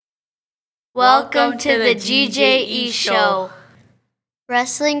Welcome to the GJE Show.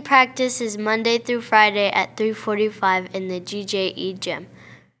 Wrestling practice is Monday through Friday at 3:45 in the GJE gym.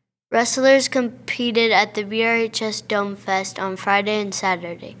 Wrestlers competed at the BRHS Dome Fest on Friday and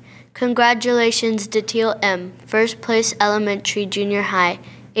Saturday. Congratulations to Teal M, first place elementary junior high,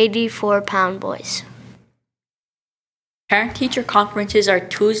 84-pound boys. Parent-teacher conferences are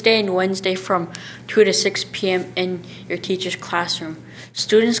Tuesday and Wednesday from 2 to 6 p.m. in your teacher's classroom.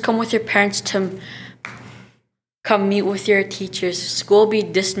 Students come with your parents to come meet with your teachers. School will be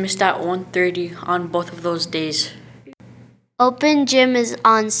dismissed at 1:30 on both of those days. Open gym is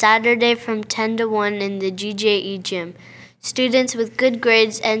on Saturday from 10 to 1 in the GJE gym. Students with good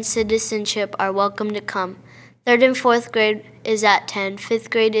grades and citizenship are welcome to come. 3rd and 4th grade is at 10, 5th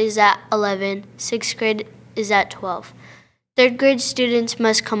grade is at 11, 6th grade is at 12. 3rd grade students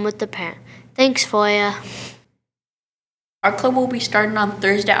must come with the parent. Thanks, Foya. Our club will be starting on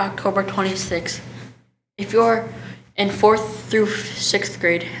Thursday, October 26th. If you're in 4th through 6th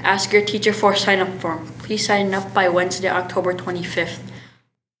grade, ask your teacher for a sign-up form. Please sign up by Wednesday, October 25th.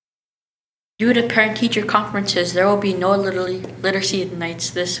 Due to parent-teacher conferences, there will be no literacy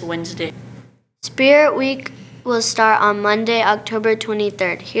nights this Wednesday. Spirit Week will start on Monday, October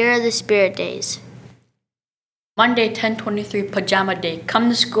 23rd. Here are the Spirit Days. Monday, 10/23, Pajama Day. Come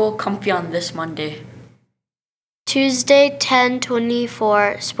to school comfy on this Monday. Tuesday,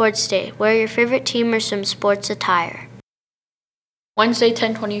 10/24, Sports Day. Wear your favorite team or some sports attire. Wednesday,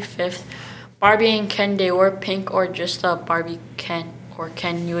 10/25, Barbie and Ken Day. Wear pink or just the Barbie Ken or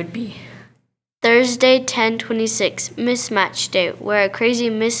Ken you would be. Thursday, 10/26, Mismatch Day. Wear a crazy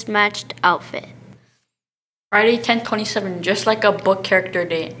mismatched outfit. Friday, 10/27, just like a book character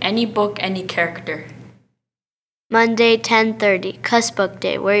day. Any book, any character. Monday, 10/30, Cuss Book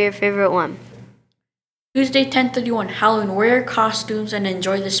Day. Wear your favorite one. Tuesday, 10/31, Halloween. Wear your costumes and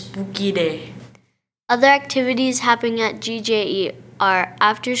enjoy the spooky day. Other activities happening at GJE are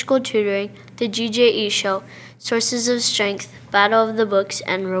after-school tutoring, the GJE Show, Sources of Strength, Battle of the Books,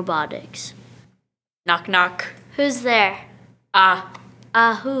 and robotics. Knock, knock. Who's there?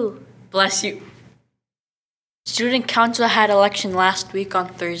 Who? Bless you. Student Council had election last week on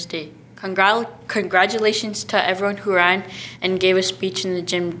Thursday. Congratulations to everyone who ran and gave a speech in the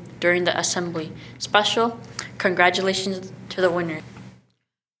gym during the assembly. Special congratulations to the winners.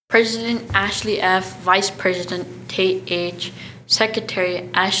 President Ashley F., Vice President Tate H., Secretary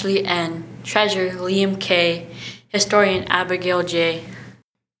Ashley N., Treasurer Liam K., Historian Abigail J.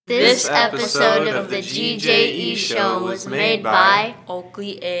 This episode of the GJE Show was made by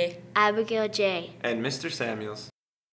Oakley A., Abigail J. and Mr. Samuels.